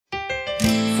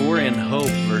we're in hope,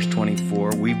 verse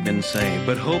 24, we've been saved.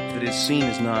 But hope that is seen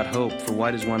is not hope, for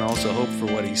why does one also hope for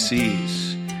what he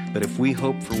sees? But if we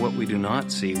hope for what we do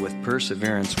not see, with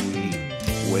perseverance we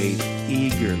wait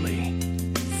eagerly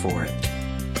for it.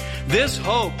 This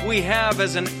hope we have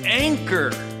as an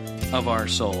anchor of our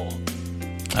soul,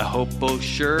 a hope both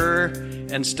sure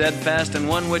and steadfast, and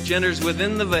one which enters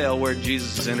within the veil where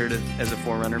Jesus has entered as a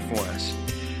forerunner for us.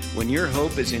 When your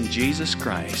hope is in Jesus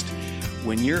Christ,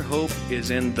 when your hope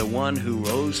is in the one who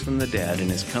rose from the dead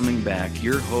and is coming back,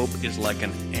 your hope is like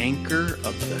an anchor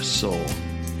of the soul.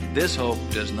 This hope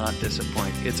does not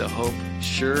disappoint. It's a hope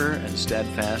sure and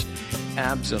steadfast,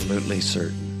 absolutely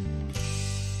certain.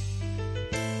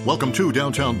 Welcome to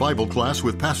Downtown Bible Class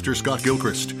with Pastor Scott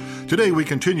Gilchrist. Today we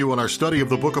continue on our study of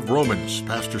the book of Romans.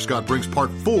 Pastor Scott brings part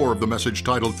 4 of the message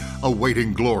titled,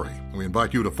 Awaiting Glory. We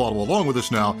invite you to follow along with us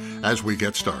now as we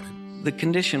get started. The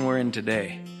condition we're in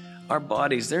today, our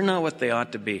bodies, they're not what they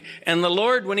ought to be. And the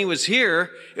Lord, when He was here,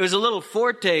 it was a little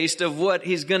foretaste of what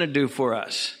He's going to do for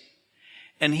us.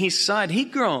 And He sighed, He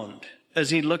groaned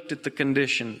as He looked at the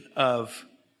condition of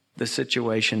the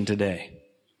situation today.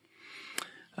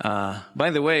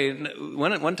 By the way,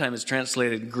 one time it's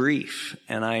translated grief,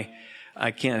 and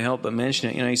I can't help but mention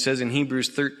it. You know, he says in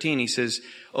Hebrews 13, he says,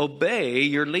 obey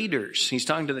your leaders. He's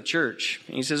talking to the church.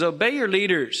 He says, obey your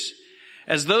leaders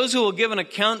as those who will give an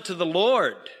account to the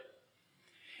Lord.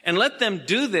 And let them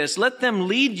do this. Let them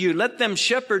lead you. Let them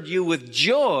shepherd you with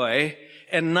joy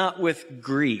and not with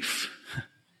grief.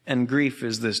 And grief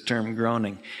is this term,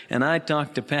 groaning. And I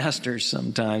talk to pastors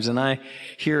sometimes, and I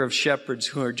hear of shepherds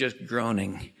who are just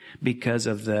groaning because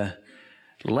of the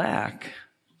lack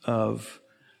of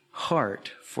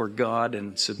heart for God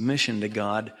and submission to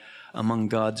God among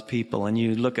God's people. And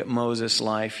you look at Moses'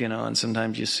 life, you know, and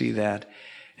sometimes you see that.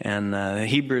 And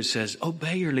Hebrews says,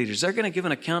 obey your leaders. They're going to give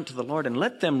an account to the Lord, and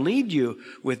let them lead you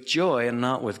with joy and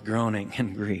not with groaning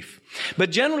and grief. But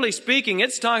generally speaking,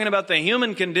 it's talking about the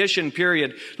human condition,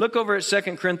 period. Look over at 2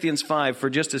 Corinthians 5 for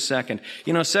just a second.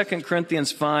 You know, 2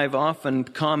 Corinthians 5 often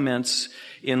comments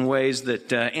in ways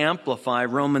that amplify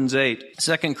Romans 8.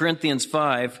 2 Corinthians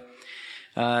 5,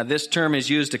 this term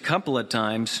is used a couple of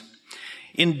times.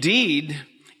 Indeed,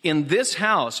 in this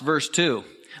house, verse 2,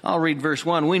 I'll read verse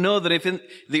 1. We know that if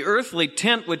the earthly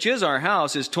tent, which is our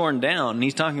house, is torn down, and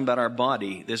he's talking about our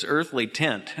body, this earthly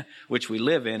tent, which we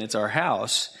live in, it's our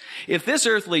house. If this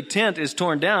earthly tent is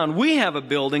torn down, we have a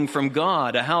building from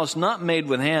God, a house not made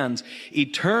with hands,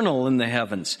 eternal in the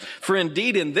heavens. For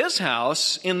indeed in this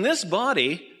house, in this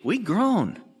body, we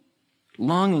groan,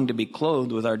 longing to be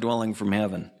clothed with our dwelling from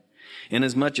heaven.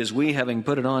 Inasmuch as we, having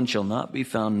put it on, shall not be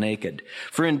found naked.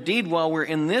 For indeed, while we're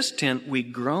in this tent, we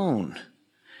groan,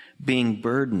 being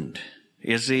burdened.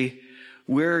 You see,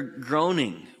 we're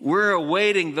groaning. We're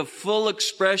awaiting the full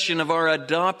expression of our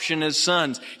adoption as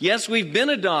sons. Yes, we've been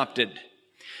adopted,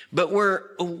 but we're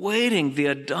awaiting the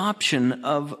adoption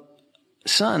of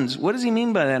sons. What does he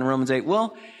mean by that in Romans 8?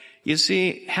 Well, you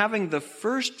see, having the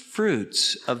first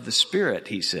fruits of the Spirit,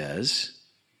 he says,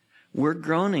 we're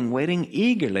groaning, waiting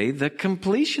eagerly the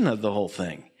completion of the whole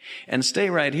thing. And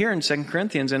stay right here in 2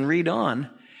 Corinthians and read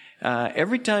on.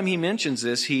 Every time he mentions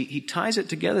this, he ties it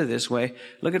together this way.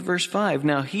 Look at verse 5.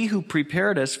 Now he who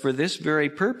prepared us for this very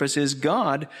purpose is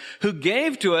God, who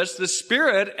gave to us the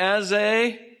Spirit as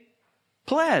a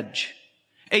pledge,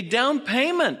 a down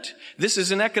payment. This is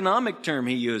an economic term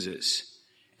he uses,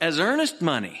 as earnest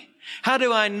money. How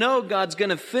do I know God's going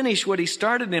to finish what He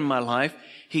started in my life?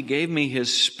 He gave me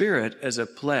His Spirit as a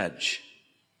pledge.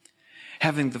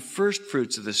 Having the first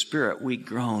fruits of the Spirit, we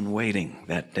groan waiting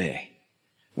that day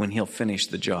when He'll finish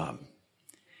the job.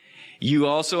 You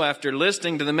also, after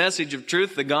listening to the message of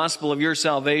truth, the gospel of your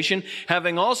salvation,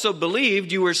 having also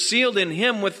believed, you were sealed in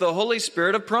Him with the Holy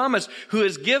Spirit of promise, who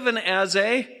is given as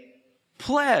a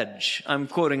pledge. I'm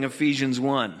quoting Ephesians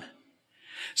 1.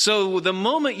 So the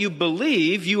moment you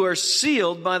believe, you are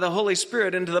sealed by the Holy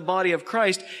Spirit into the body of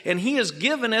Christ, and He is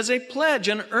given as a pledge,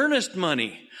 an earnest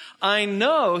money. I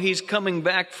know He's coming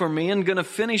back for me and going to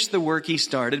finish the work He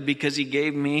started because He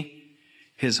gave me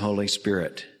His Holy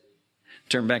Spirit.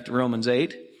 Turn back to Romans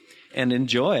 8 and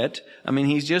enjoy it. I mean,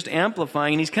 he's just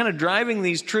amplifying. He's kind of driving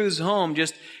these truths home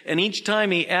and each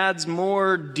time he adds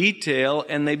more detail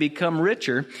and they become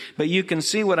richer. But you can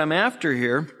see what I'm after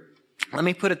here. Let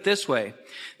me put it this way.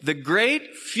 The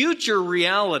great future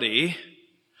reality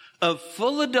of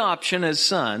full adoption as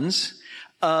sons,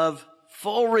 of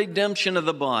full redemption of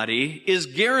the body, is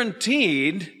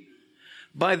guaranteed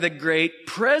by the great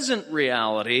present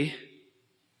reality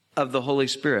of the Holy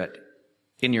Spirit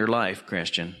in your life,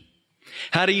 Christian.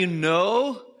 How do you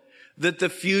know that the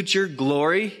future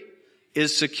glory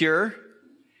is secure?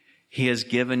 He has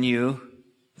given you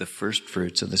the first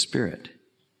fruits of the Spirit.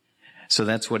 So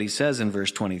that's what he says in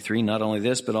verse 23. Not only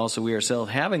this, but also we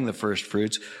ourselves having the first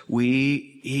fruits,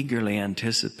 we eagerly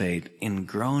anticipate in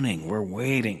groaning. We're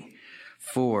waiting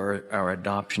for our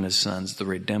adoption as sons, the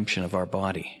redemption of our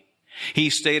body. He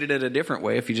stated it a different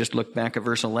way if you just look back at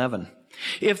verse 11.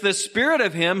 If the Spirit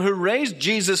of him who raised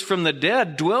Jesus from the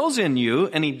dead dwells in you,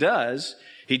 and he does,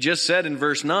 he just said in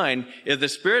verse 9, if the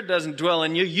Spirit doesn't dwell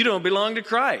in you, you don't belong to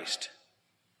Christ.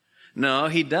 No,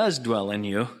 he does dwell in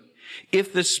you.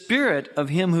 If the Spirit of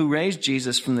him who raised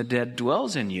Jesus from the dead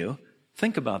dwells in you,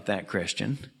 think about that,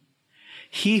 Christian.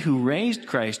 He who raised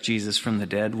Christ Jesus from the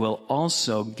dead will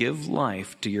also give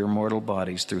life to your mortal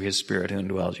bodies through his Spirit who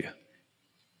indwells you.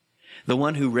 The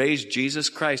one who raised Jesus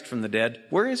Christ from the dead,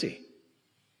 where is he?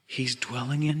 He's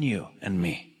dwelling in you and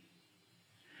me.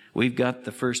 We've got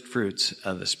the first fruits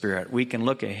of the Spirit. We can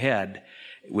look ahead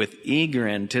with eager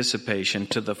anticipation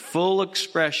to the full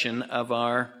expression of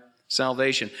our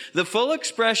salvation. The full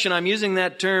expression, I'm using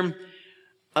that term,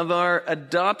 of our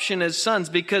adoption as sons,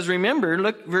 because remember,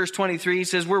 look, verse 23, he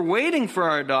says, we're waiting for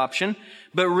our adoption,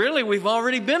 but really we've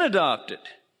already been adopted.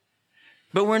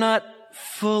 But we're not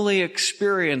fully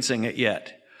experiencing it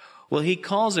yet. Well, he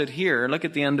calls it here, look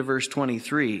at the end of verse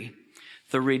 23,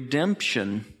 the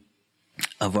redemption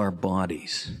of our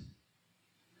bodies.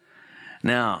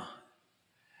 Now,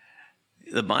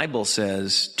 the Bible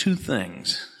says two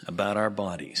things about our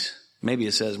bodies. Maybe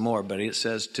it says more, but it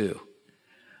says two.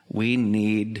 We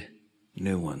need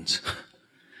new ones.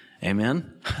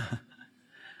 Amen?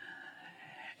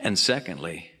 And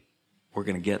secondly, we're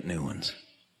going to get new ones.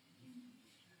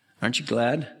 Aren't you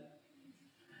glad?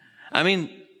 I mean,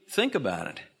 think about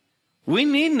it. We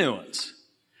need new ones.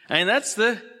 I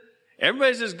mean,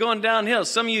 everybody's just going downhill.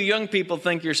 Some of you young people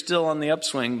think you're still on the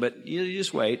upswing, but you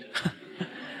just wait.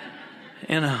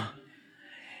 You know,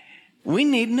 we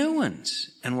need new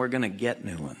ones, and we're going to get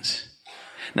new ones.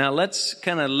 Now, let's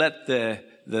kind of let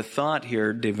the thought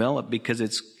here develop, because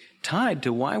it's tied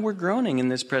to why we're groaning in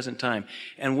this present time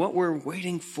and what we're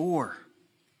waiting for.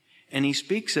 And he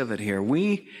speaks of it here.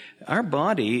 Our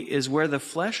body is where the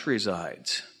flesh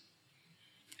resides.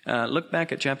 Look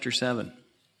back at chapter 7,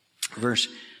 verse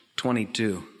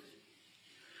 22.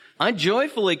 I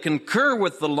joyfully concur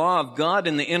with the law of God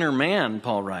in the inner man,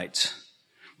 Paul writes.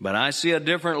 But I see a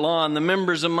different law in the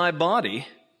members of my body,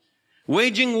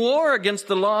 waging war against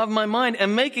the law of my mind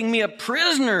and making me a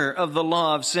prisoner of the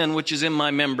law of sin which is in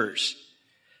my members.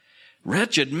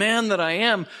 Wretched man that I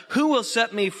am, who will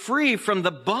set me free from the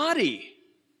body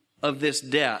of this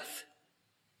death?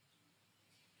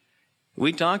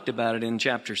 We talked about it in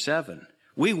chapter 7.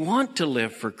 We want to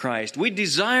live for Christ. We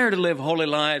desire to live holy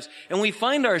lives, and we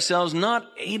find ourselves not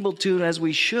able to as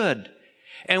we should.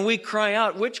 And we cry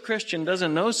out, which Christian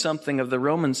doesn't know something of the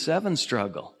Romans 7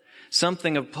 struggle?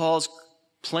 Something of Paul's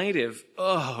plaintive,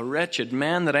 oh, wretched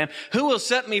man that I am. Who will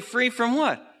set me free from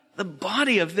what? The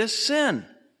body of this sin.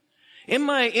 In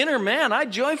my inner man, I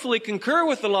joyfully concur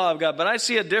with the law of God, but I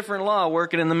see a different law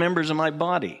working in the members of my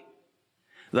body.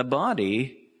 The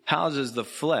body houses the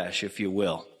flesh, if you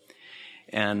will.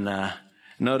 And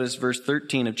notice verse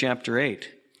 13 of chapter 8.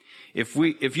 If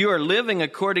you are living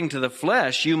according to the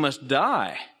flesh, you must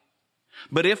die.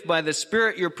 But if by the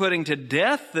Spirit you're putting to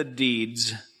death the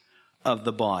deeds of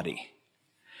the body.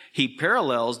 He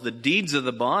parallels the deeds of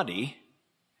the body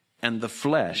and the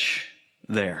flesh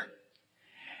there.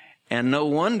 And no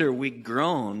wonder we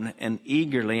groan and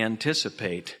eagerly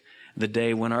anticipate the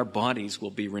day when our bodies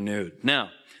will be renewed.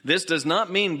 Now, this does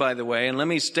not mean, by the way, and let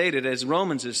me state it as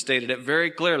Romans has stated it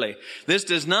very clearly, this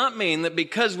does not mean that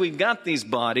because we've got these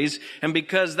bodies and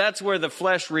because that's where the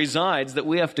flesh resides that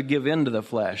we have to give in to the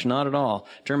flesh. Not at all.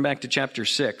 Turn back to chapter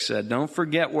 6. Don't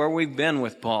forget where we've been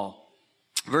with Paul.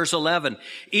 Verse 11,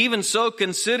 even so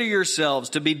consider yourselves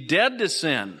to be dead to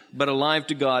sin, but alive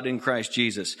to God in Christ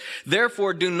Jesus.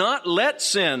 Therefore, do not let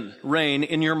sin reign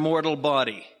in your mortal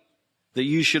body, that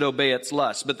you should obey its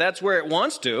lusts. But that's where it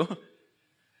wants to.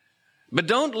 But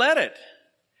don't let it.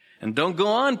 And don't go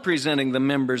on presenting the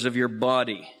members of your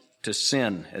body to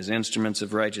sin as instruments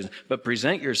of righteousness, but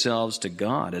present yourselves to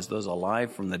God as those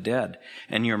alive from the dead,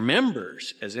 and your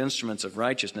members as instruments of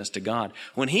righteousness to God.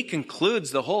 When he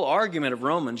concludes the whole argument of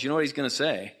Romans, you know what he's going to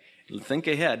say? Think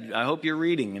ahead. I hope you're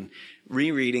reading and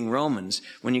rereading Romans.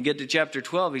 When you get to chapter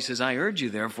 12, he says, I urge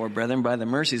you, therefore, brethren, by the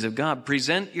mercies of God,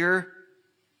 present your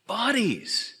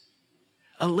bodies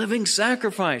a living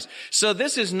sacrifice. So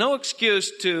this is no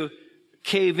excuse to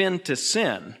cave into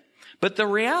sin. But the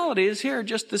reality is here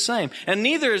just the same. And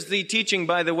neither is the teaching,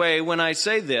 by the way, when I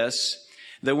say this,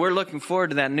 that we're looking forward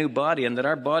to that new body and that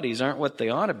our bodies aren't what they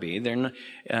ought to be. They're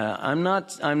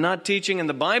not, I'm not teaching, and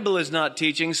the Bible is not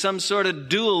teaching some sort of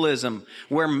dualism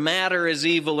where matter is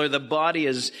evil or the body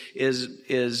is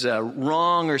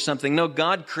wrong or something. No,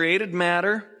 God created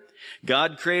matter.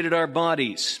 God created our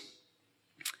bodies.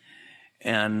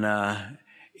 And,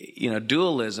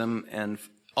 dualism and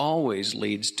always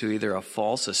leads to either a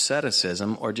false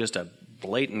asceticism or just a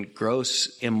blatant,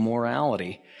 gross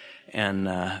immorality. And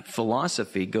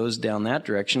philosophy goes down that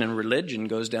direction, and religion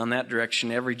goes down that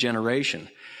direction every generation.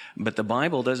 But the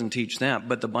Bible doesn't teach that.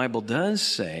 But the Bible does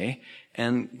say,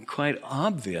 and quite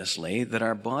obviously, that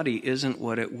our body isn't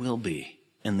what it will be,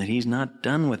 and that He's not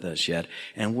done with us yet.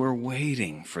 And we're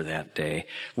waiting for that day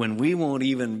when we won't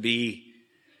even be,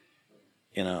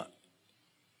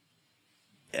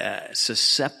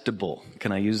 susceptible,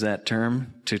 can I use that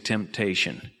term, to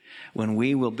temptation. When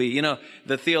we will be,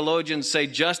 the theologians say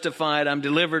justified, I'm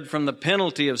delivered from the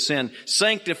penalty of sin.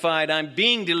 Sanctified, I'm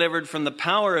being delivered from the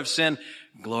power of sin.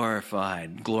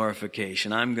 Glorified,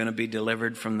 glorification, I'm going to be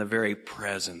delivered from the very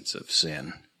presence of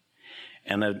sin.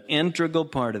 And an integral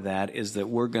part of that is that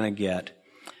we're going to get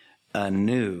a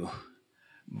new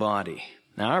body.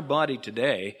 Now, our body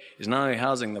today is not only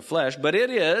housing the flesh, but it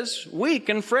is weak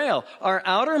and frail. Our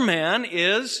outer man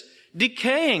is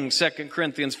decaying, 2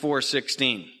 Corinthians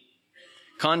 4:16.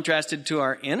 Contrasted to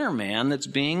our inner man that's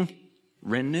being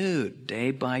renewed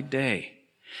day by day.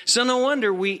 So no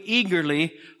wonder we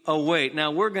eagerly await.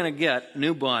 Now, we're going to get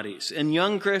new bodies, and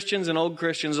young Christians and old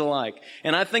Christians alike.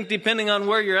 And I think depending on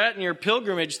where you're at in your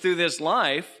pilgrimage through this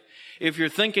life, if you're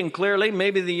thinking clearly,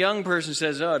 maybe the young person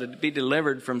says, to be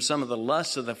delivered from some of the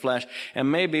lusts of the flesh.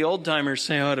 And maybe old-timers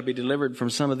say, to be delivered from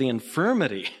some of the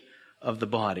infirmity of the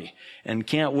body, and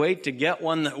can't wait to get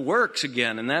one that works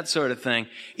again and that sort of thing.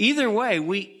 Either way,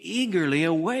 we eagerly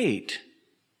await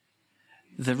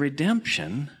the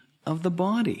redemption of the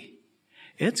body.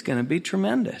 It's going to be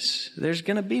tremendous. There's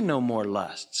going to be no more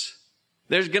lusts.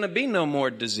 There's going to be no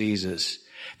more diseases.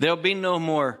 There'll be no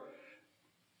more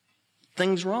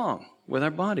things wrong with our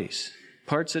bodies,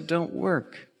 parts that don't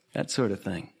work, that sort of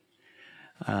thing.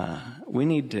 We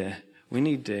need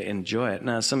to enjoy it.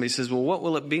 Now, somebody says, well, what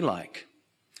will it be like?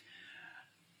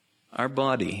 Our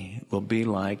body will be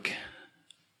like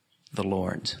the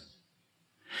Lord's.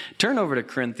 Turn over to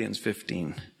Corinthians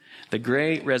 15, the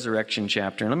great resurrection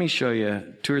chapter. And let me show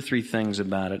you 2 or 3 things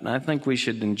about it. And I think we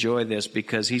should enjoy this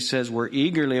because he says we're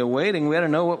eagerly awaiting. We ought to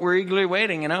know what we're eagerly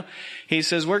awaiting, He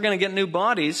says we're going to get new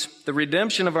bodies, the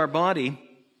redemption of our body.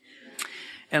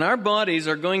 And our bodies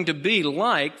are going to be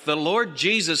like the Lord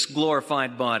Jesus'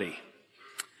 glorified body.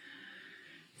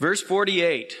 Verse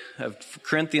 48 of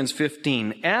Corinthians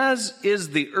 15, as is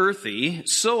the earthy,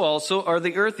 so also are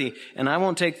the earthy. And I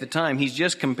won't take the time. He's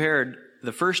just compared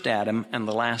the first Adam and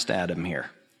the last Adam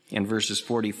here in verses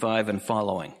 45 and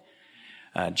following.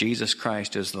 Jesus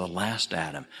Christ is the last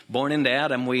Adam. Born into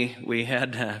Adam, we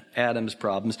had Adam's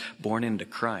problems. Born into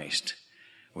Christ,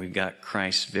 we've got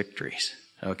Christ's victories.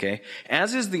 Okay?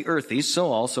 As is the earthy,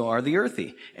 so also are the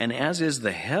earthy. And as is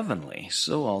the heavenly,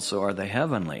 so also are the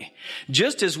heavenly.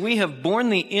 Just as we have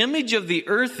borne the image of the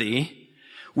earthy,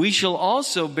 we shall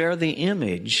also bear the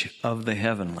image of the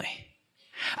heavenly.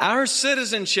 Our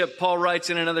citizenship, Paul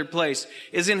writes in another place,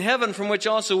 is in heaven, from which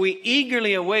also we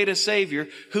eagerly await a Savior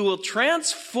who will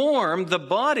transform the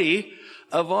body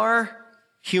of our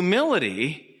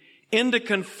humility into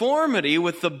conformity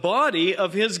with the body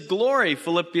of His glory,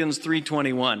 Philippians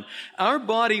 3:21. Our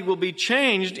body will be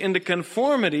changed into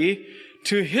conformity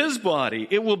to His body.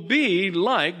 It will be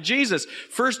like Jesus.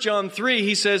 1 John 3,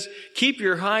 he says, keep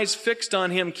your eyes fixed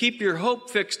on Him, keep your hope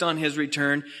fixed on His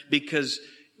return, because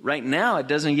right now it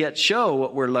doesn't yet show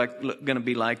what we're going to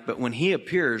be like, but when He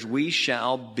appears, we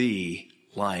shall be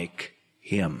like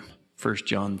Him. 1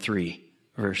 John 3,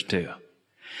 verse 2.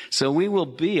 So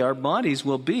our bodies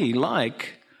will be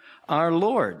like our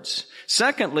Lord's.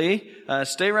 Secondly,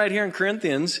 stay right here in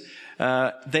Corinthians,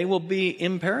 they will be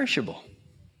imperishable,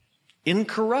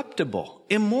 incorruptible,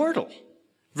 immortal.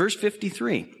 Verse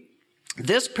 53,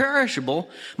 this perishable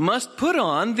must put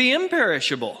on the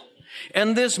imperishable,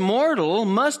 and this mortal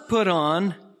must put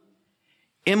on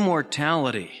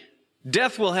immortality.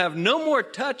 Death will have no more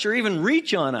touch or even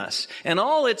reach on us, and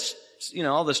all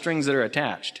the strings that are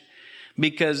attached.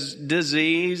 Because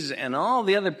disease and all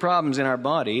the other problems in our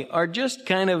body are just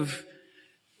kind of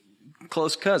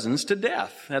close cousins to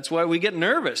death. That's why we get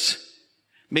nervous.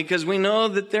 Because we know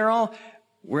that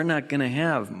we're not going to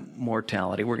have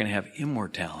mortality. We're going to have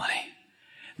immortality.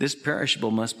 This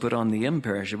perishable must put on the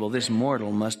imperishable. This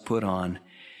mortal must put on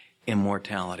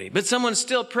immortality. But someone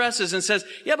still presses and says,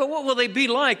 yeah, but what will they be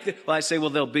like? Well, I say, well,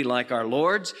 they'll be like our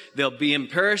Lord's. They'll be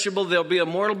imperishable. They'll be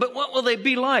immortal. But what will they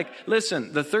be like?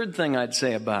 Listen, the third thing I'd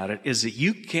say about it is that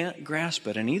you can't grasp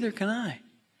it, and neither can I.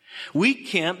 We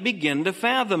can't begin to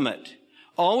fathom it.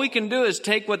 All we can do is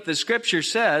take what the Scripture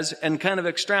says and kind of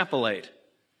extrapolate.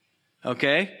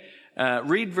 Okay?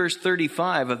 Read verse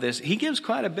 35 of this. He gives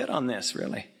quite a bit on this,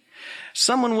 really.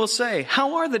 Someone will say,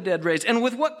 how are the dead raised? And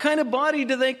with what kind of body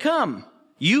do they come?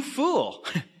 You fool,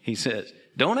 he says.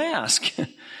 Don't ask.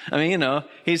 I mean,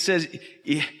 he says,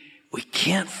 we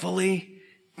can't fully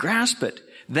grasp it.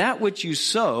 That which you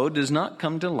sow does not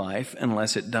come to life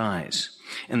unless it dies.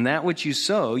 And that which you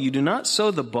sow, you do not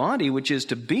sow the body which is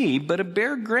to be, but a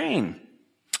bare grain,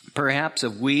 perhaps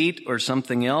of wheat or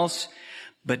something else.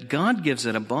 But God gives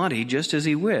it a body just as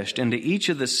he wished, and to each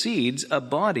of the seeds a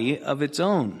body of its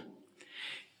own.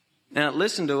 Now,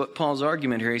 listen to what Paul's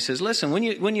argument here. He says, listen,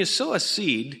 when you sow a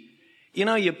seed,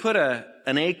 you put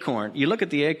an acorn. You look at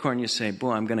the acorn, you say,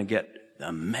 boy, I'm going to get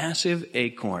a massive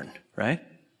acorn, right?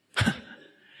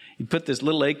 You put this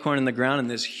little acorn in the ground and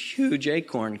this huge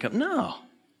acorn comes. No.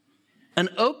 An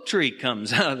oak tree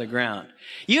comes out of the ground.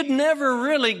 You'd never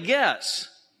really guess,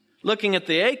 looking at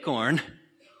the acorn,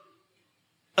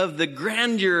 of the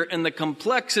grandeur and the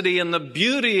complexity and the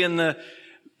beauty and the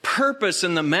purpose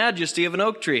and the majesty of an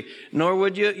oak tree. Nor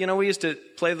would you, we used to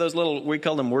play those little, we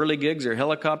call them whirligigs or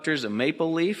helicopters, a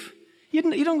maple leaf. You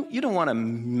don't want a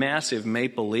massive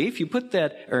maple leaf. You put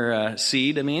that, or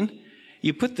seed,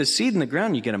 you put the seed in the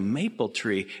ground, you get a maple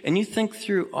tree. And you think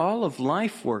through all of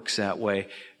life works that way.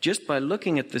 Just by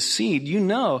looking at the seed,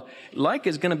 like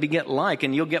is going to beget like,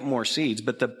 and you'll get more seeds.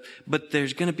 But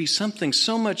there's going to be something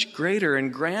so much greater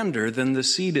and grander than the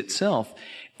seed itself.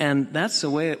 And that's the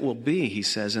way it will be, he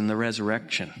says, in the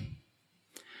resurrection.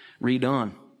 Read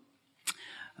on.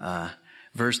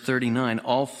 Verse 39,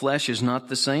 all flesh is not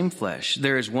the same flesh.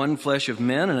 There is one flesh of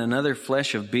men, and another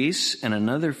flesh of beasts, and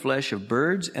another flesh of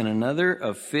birds, and another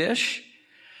of fish.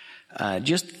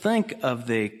 Just think of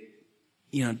the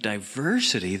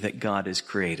diversity that God has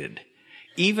created.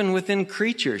 Even within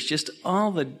creatures, just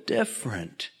all the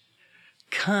different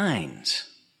kinds.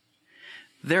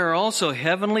 There are also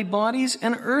heavenly bodies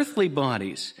and earthly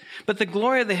bodies. But the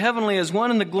glory of the heavenly is one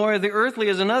and the glory of the earthly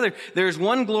is another. There's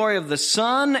one glory of the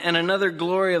sun and another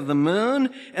glory of the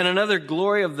moon and another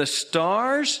glory of the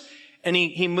stars. And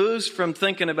he moves from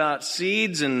thinking about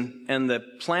seeds and the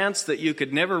plants that you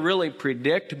could never really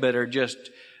predict but are just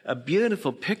a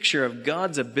beautiful picture of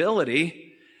God's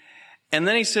ability. And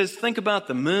then he says, think about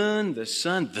the moon, the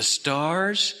sun, the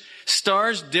stars.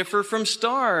 Stars differ from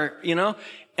star,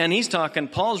 And he's talking,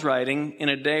 Paul's writing in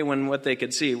a day when what they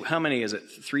could see, how many is it?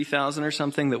 3,000 or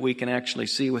something that we can actually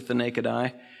see with the naked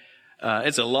eye?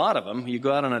 It's a lot of them. You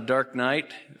go out on a dark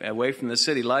night away from the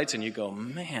city lights and you go,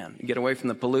 man, you get away from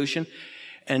the pollution.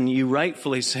 And you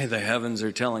rightfully say the heavens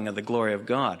are telling of the glory of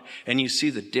God. And you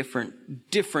see the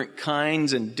different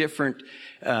kinds and different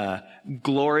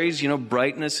glories,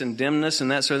 brightness and dimness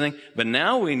and that sort of thing. But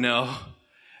now we know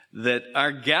that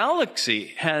our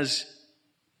galaxy has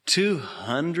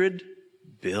 200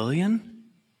 billion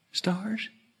stars.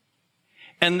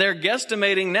 And they're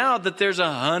guesstimating now that there's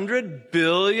 100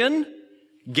 billion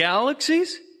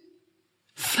galaxies.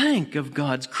 Think of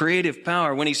God's creative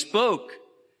power when he spoke.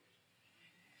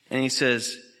 And he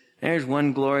says, there's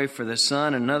one glory for the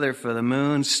sun, another for the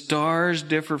moon. Stars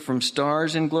differ from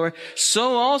stars in glory.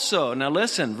 So also, now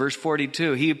listen, verse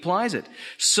 42, he applies it.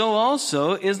 So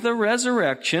also is the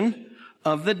resurrection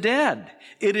of the dead.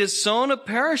 It is sown a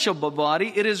perishable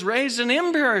body. It is raised an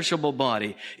imperishable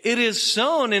body. It is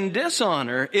sown in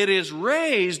dishonor. It is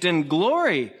raised in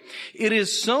glory. It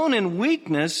is sown in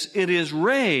weakness. It is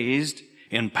raised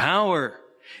in power.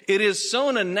 It is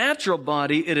sown a natural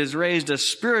body. It is raised a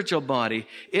spiritual body.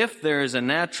 If there is a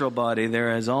natural body,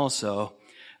 there is also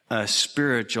a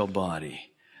spiritual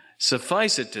body.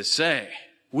 Suffice it to say,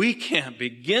 we can't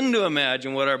begin to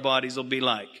imagine what our bodies will be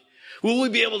like. Will we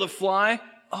be able to fly?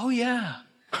 Oh, yeah.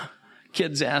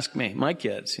 Kids ask me, my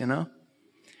kids,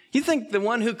 You think the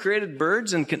one who created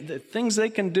birds and the things they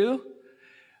can do?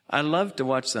 I love to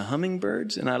watch the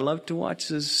hummingbirds, and I love to watch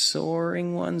the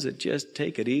soaring ones that just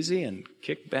take it easy and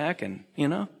kick back and,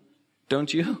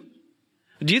 don't you?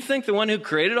 Do you think the one who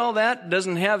created all that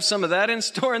doesn't have some of that in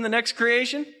store in the next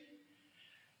creation?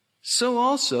 So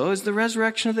also is the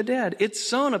resurrection of the dead. It's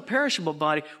sown a perishable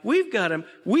body. We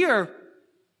are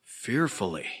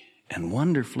fearfully and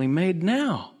wonderfully made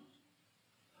now.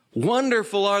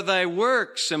 Wonderful are thy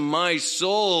works, and my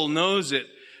soul knows it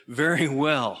very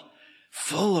well.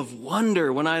 Full of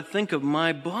wonder when I think of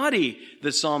my body,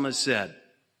 the psalmist said.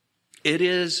 It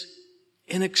is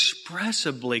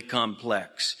inexpressibly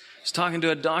complex. I was talking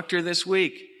to a doctor this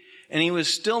week, and he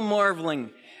was still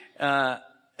marveling at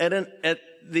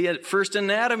the first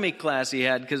anatomy class he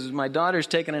had, because my daughter's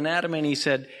taking anatomy, and he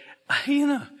said,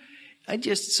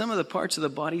 some of the parts of the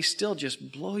body still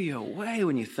just blow you away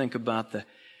when you think about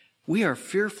we are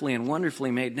fearfully and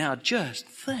wonderfully made now. Just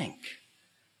think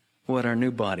what our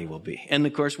new body will be. And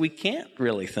of course, we can't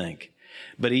really think.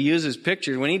 But he uses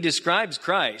pictures. When he describes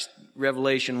Christ,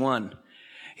 Revelation 1,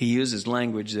 he uses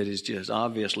language that is just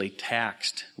obviously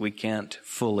taxed. We can't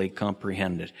fully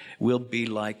comprehend it. We'll be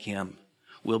like him.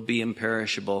 We'll be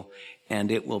imperishable,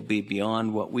 and it will be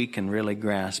beyond what we can really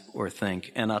grasp or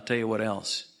think. And I'll tell you what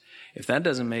else. If that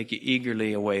doesn't make you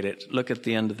eagerly await it, look at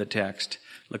the end of the text.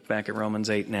 Look back at Romans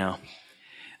 8 now.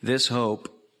 This hope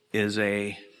is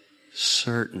a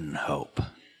certain hope.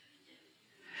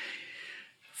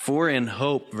 For in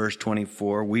hope, verse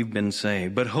 24, we've been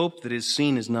saved. But hope that is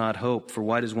seen is not hope. For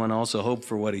why does one also hope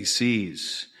for what he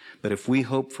sees? But if we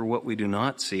hope for what we do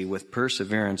not see, with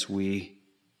perseverance we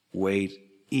wait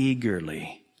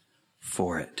eagerly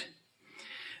for it.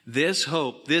 This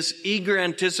hope, this eager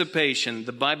anticipation,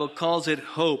 the Bible calls it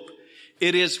hope.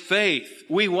 It is faith.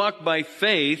 We walk by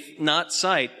faith, not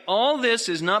sight. All this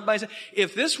is not by sight.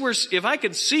 If I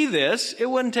could see this, it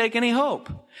wouldn't take any hope.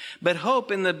 But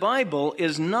hope in the Bible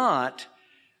is not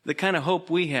the kind of hope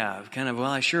we have.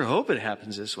 I sure hope it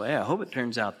happens this way. I hope it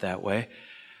turns out that way.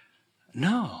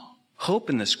 No. Hope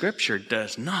in the Scripture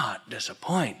does not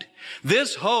disappoint.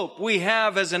 This hope we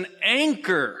have as an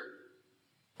anchor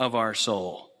of our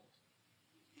soul.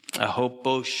 A hope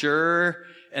both sure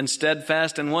and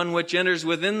steadfast, and one which enters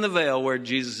within the veil where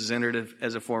Jesus has entered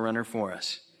as a forerunner for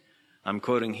us. I'm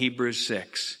quoting Hebrews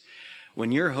 6.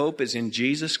 When your hope is in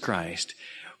Jesus Christ,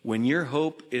 when your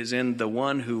hope is in the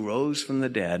one who rose from the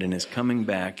dead and is coming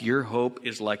back, your hope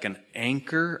is like an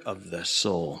anchor of the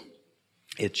soul.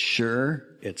 It's sure,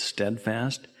 it's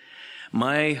steadfast.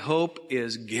 My hope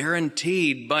is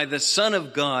guaranteed by the Son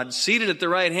of God, seated at the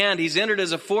right hand. He's entered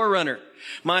as a forerunner.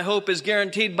 My hope is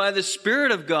guaranteed by the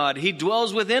Spirit of God. He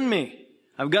dwells within me.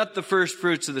 I've got the first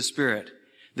fruits of the Spirit.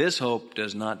 This hope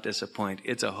does not disappoint.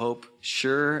 It's a hope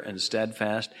sure and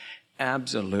steadfast,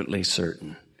 absolutely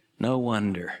certain. No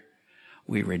wonder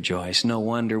we rejoice. No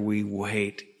wonder we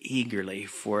wait eagerly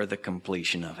for the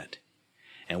completion of it.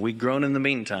 And we groan in the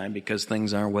meantime because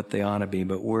things aren't what they ought to be,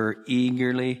 but we're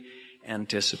eagerly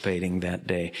anticipating that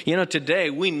day. Today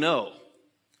we know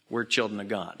we're children of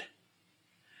God.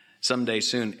 Someday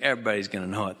soon, everybody's going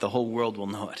to know it. The whole world will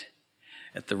know it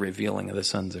at the revealing of the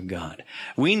sons of God.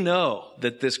 We know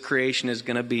that this creation is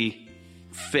going to be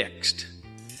fixed.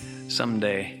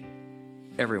 Someday,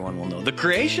 everyone will know. The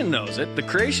creation knows it. The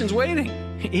creation's waiting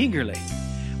eagerly.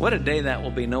 What a day that will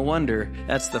be. No wonder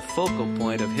that's the focal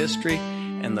point of history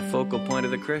and the focal point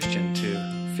of the Christian,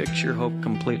 to fix your hope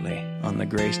completely on the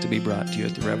grace to be brought to you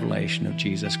at the revelation of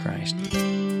Jesus Christ.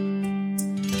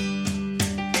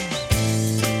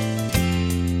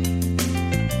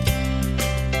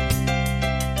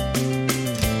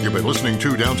 You've been listening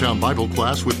to Downtown Bible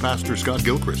Class with Pastor Scott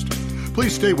Gilchrist.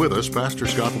 Please stay with us. Pastor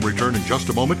Scott will return in just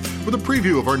a moment with a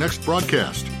preview of our next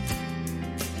broadcast.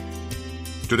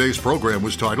 Today's program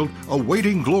was titled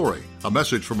Awaiting Glory, a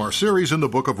message from our series in the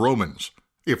book of Romans.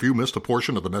 If you missed a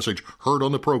portion of the message heard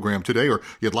on the program today, or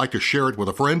you'd like to share it with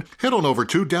a friend, head on over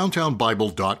to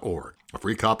downtownbible.org. A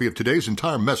free copy of today's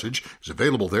entire message is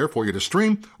available there for you to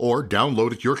stream or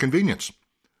download at your convenience.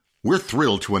 We're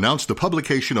thrilled to announce the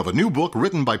publication of a new book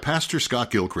written by Pastor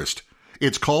Scott Gilchrist.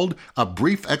 It's called A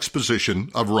Brief Exposition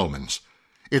of Romans.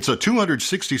 It's a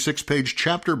 266-page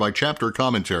chapter-by-chapter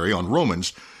commentary on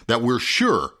Romans that we're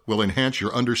sure will enhance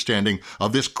your understanding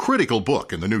of this critical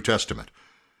book in the New Testament.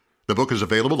 The book is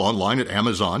available online at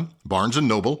Amazon, Barnes &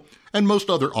 Noble, and most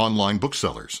other online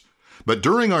booksellers. But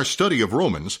during our study of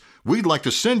Romans, we'd like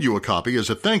to send you a copy as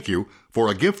a thank you for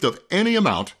a gift of any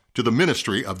amount to the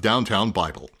ministry of Downtown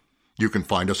Bible. You can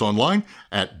find us online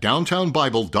at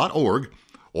downtownbible.org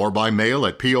or by mail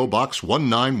at P.O. Box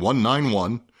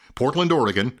 19191, Portland,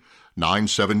 Oregon,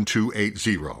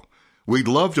 97280. We'd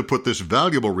love to put this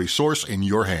valuable resource in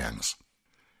your hands.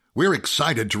 We're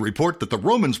excited to report that the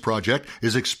Romans Project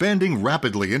is expanding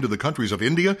rapidly into the countries of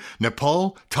India,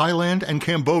 Nepal, Thailand, and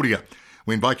Cambodia.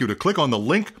 We invite you to click on the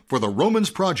link for the Romans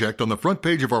Project on the front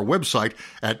page of our website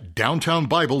at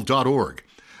downtownbible.org.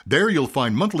 There you'll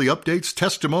find monthly updates,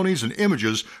 testimonies, and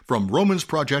images from Romans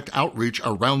Project outreach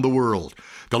around the world.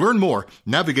 To learn more,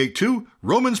 navigate to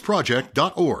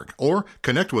romansproject.org or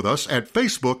connect with us at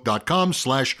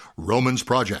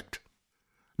facebook.com/romansproject.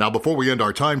 Now, before we end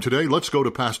our time today, let's go to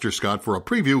Pastor Scott for a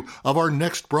preview of our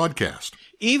next broadcast.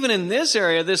 Even in this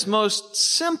area, this most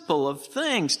simple of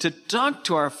things, to talk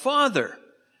to our Father,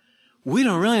 we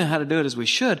don't really know how to do it as we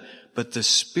should, but the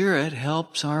Spirit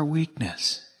helps our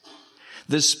weakness.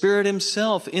 The Spirit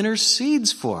Himself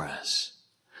intercedes for us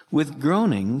with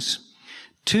groanings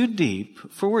too deep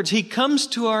for words. He comes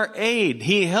to our aid.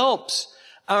 He helps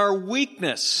our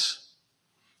weakness.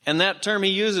 And that term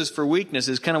He uses for weakness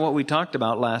is kind of what we talked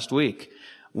about last week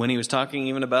when He was talking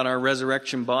even about our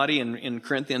resurrection body in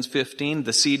Corinthians 15.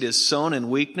 The seed is sown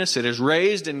in weakness. It is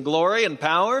raised in glory and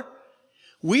power.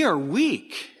 We are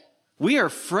weak. We are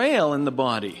frail in the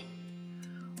body.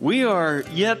 We are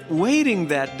yet waiting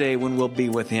that day when we'll be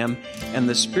with Him. And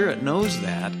the Spirit knows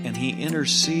that, and He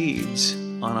intercedes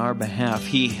on our behalf.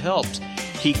 He helps.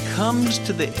 He comes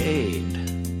to the aid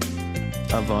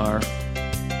of our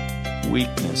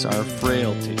weakness, our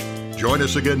frailty. Join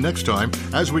us again next time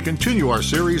as we continue our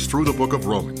series through the book of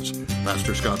Romans.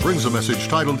 Pastor Scott brings a message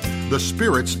titled, The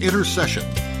Spirit's Intercession.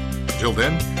 Until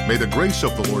then, may the grace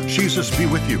of the Lord Jesus be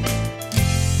with you.